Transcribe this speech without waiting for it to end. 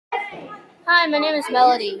Hi, my name is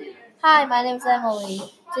Melody. Hi, my name is Emily.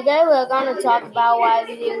 Today we're going to talk about why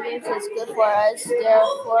video games is good for us. There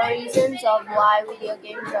are four reasons of why video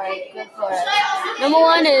games are good for us. Number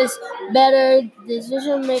one is better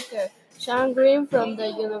decision maker. Sean Green from the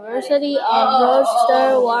University of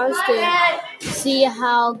Rochester wants to see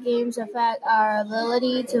how games affect our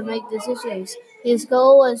ability to make decisions. His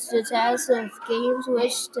goal was to test if games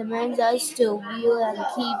which demand us to view and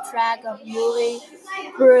keep track of moving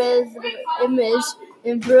prism image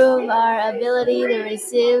improve our ability to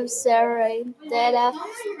receive certain data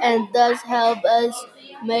and thus help us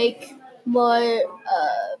make more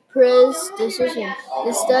precise decisions.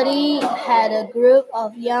 The study had a group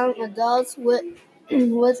of young adults with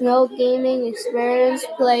with no gaming experience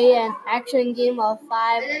play an action game of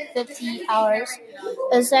 50 hours.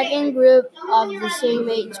 A second group of the same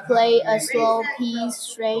age play a slow paced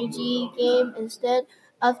strategy game instead.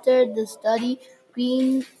 After the study,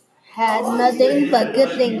 Green had nothing but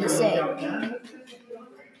good things to say.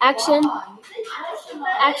 Action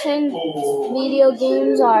Action video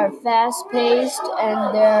games are fast paced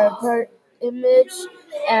and their per image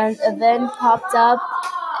and event popped up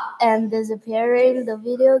and disappearing. The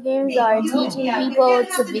video games are teaching people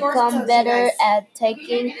to become better at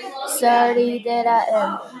taking study data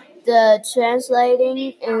and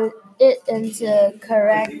translating it into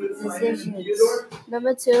correct decisions.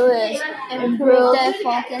 Number two is Improve their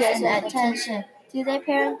focus focus and attention. Today,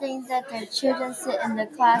 parents think that their children sit in the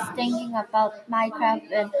class thinking about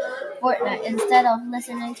Minecraft and Fortnite instead of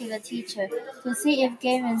listening to the teacher. To see if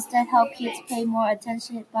games instead help kids pay more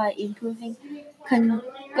attention by improving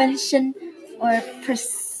cognition or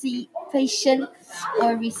perception,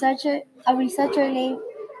 or a researcher named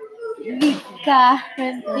Vika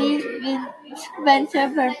Venture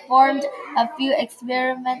performed a few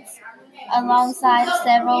experiments alongside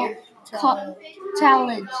several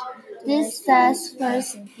challenges. This test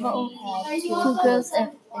first involved two groups of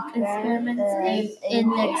experiments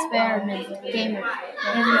in experiment gamer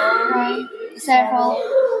and several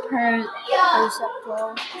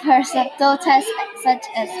perceptual tests such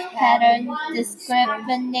as pattern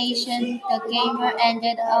discrimination. The gamer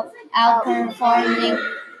ended up outperforming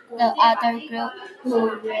the other group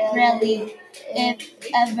who rarely, if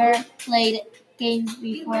ever, played games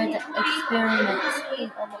before the experiment.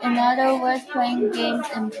 In other words, playing games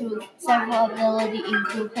improves several ability,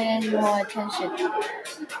 include paying more attention.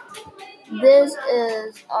 This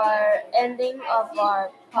is our ending of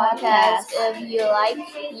our podcast. If you like,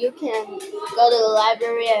 you can go to the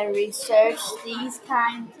library and research these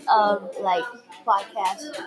kinds of podcasts.